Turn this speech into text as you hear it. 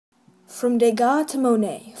From Degas to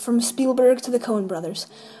Monet, from Spielberg to the Coen brothers,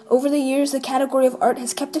 over the years the category of art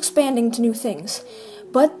has kept expanding to new things,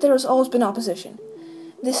 but there has always been opposition.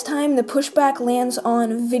 This time the pushback lands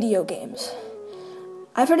on video games.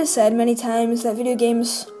 I've heard it said many times that video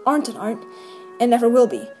games aren't an art, and never will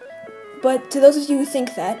be. But to those of you who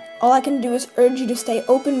think that, all I can do is urge you to stay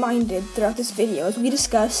open-minded throughout this video as we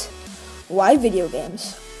discuss why video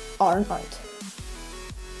games are an art.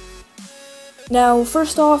 Now,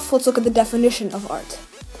 first off, let's look at the definition of art.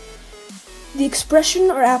 The expression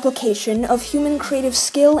or application of human creative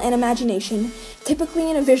skill and imagination, typically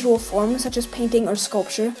in a visual form such as painting or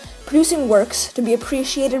sculpture, producing works to be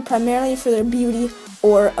appreciated primarily for their beauty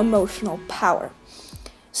or emotional power.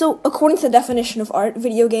 So, according to the definition of art,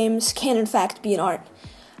 video games can in fact be an art.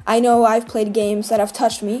 I know I've played games that have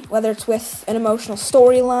touched me, whether it's with an emotional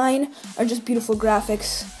storyline or just beautiful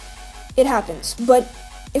graphics. It happens, but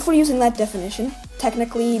if we're using that definition,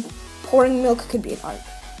 technically pouring milk could be an art.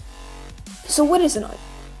 So what is an art?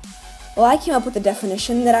 Well, I came up with a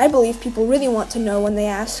definition that I believe people really want to know when they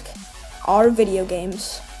ask, are video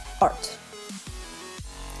games art?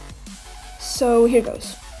 So here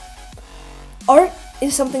goes. Art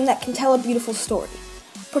is something that can tell a beautiful story,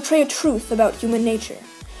 portray a truth about human nature,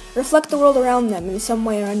 reflect the world around them in some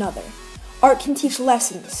way or another. Art can teach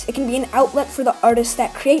lessons. It can be an outlet for the artist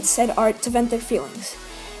that creates said art to vent their feelings.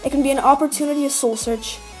 It can be an opportunity to soul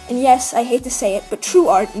search, and yes, I hate to say it, but true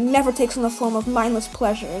art never takes on the form of mindless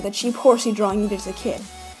pleasure, the cheap horsey drawing you did as a kid.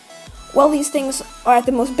 While these things are at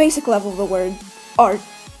the most basic level of the word art,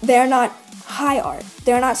 they are not high art.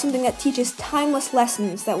 They are not something that teaches timeless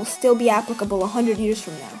lessons that will still be applicable 100 years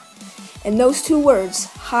from now. And those two words,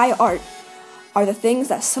 high art, are the things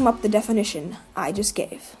that sum up the definition I just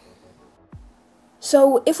gave.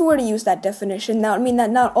 So, if we were to use that definition, that would mean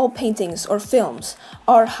that not all paintings or films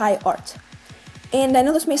are high art. And I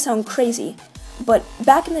know this may sound crazy, but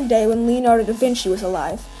back in the day when Leonardo da Vinci was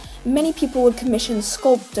alive, many people would commission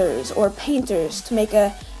sculptors or painters to make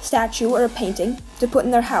a statue or a painting to put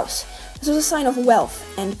in their house. This was a sign of wealth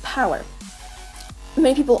and power.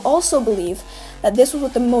 Many people also believe that this was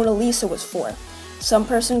what the Mona Lisa was for. Some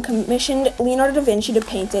person commissioned Leonardo da Vinci to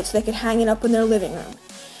paint it so they could hang it up in their living room.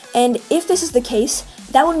 And if this is the case,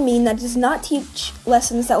 that would mean that it does not teach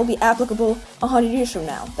lessons that will be applicable 100 years from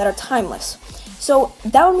now, that are timeless. So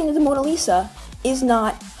that would mean that the Mona Lisa is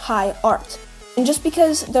not high art. And just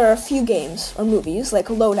because there are a few games or movies, like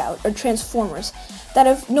Loadout or Transformers, that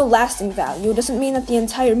have no lasting value, doesn't mean that the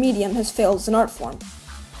entire medium has failed as an art form.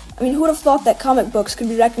 I mean, who would have thought that comic books could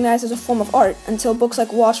be recognized as a form of art until books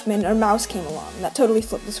like Watchmen or Mouse came along? That totally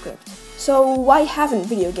flipped the script. So why haven't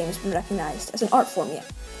video games been recognized as an art form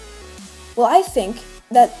yet? Well, I think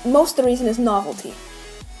that most of the reason is novelty.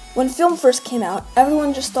 When film first came out,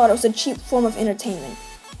 everyone just thought it was a cheap form of entertainment.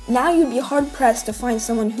 Now you'd be hard-pressed to find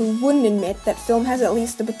someone who wouldn't admit that film has at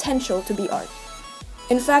least the potential to be art.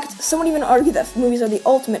 In fact, some would even argue that movies are the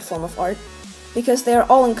ultimate form of art, because they are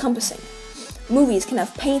all-encompassing. Movies can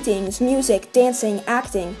have paintings, music, dancing,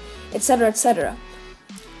 acting, etc., etc.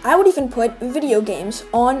 I would even put video games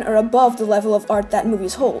on or above the level of art that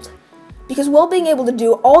movies hold. Because while being able to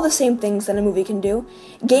do all the same things that a movie can do,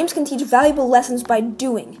 games can teach valuable lessons by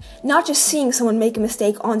doing, not just seeing someone make a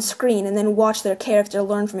mistake on screen and then watch their character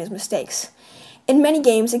learn from his mistakes. In many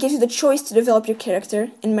games, it gives you the choice to develop your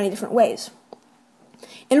character in many different ways.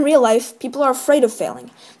 In real life, people are afraid of failing.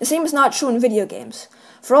 The same is not true in video games.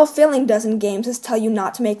 For all failing does in games is tell you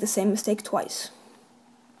not to make the same mistake twice.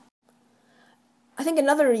 I think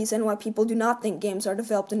another reason why people do not think games are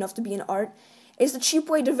developed enough to be an art is the cheap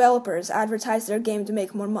way developers advertise their game to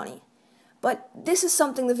make more money. But this is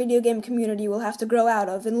something the video game community will have to grow out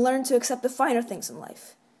of and learn to accept the finer things in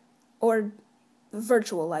life. Or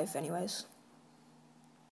virtual life, anyways.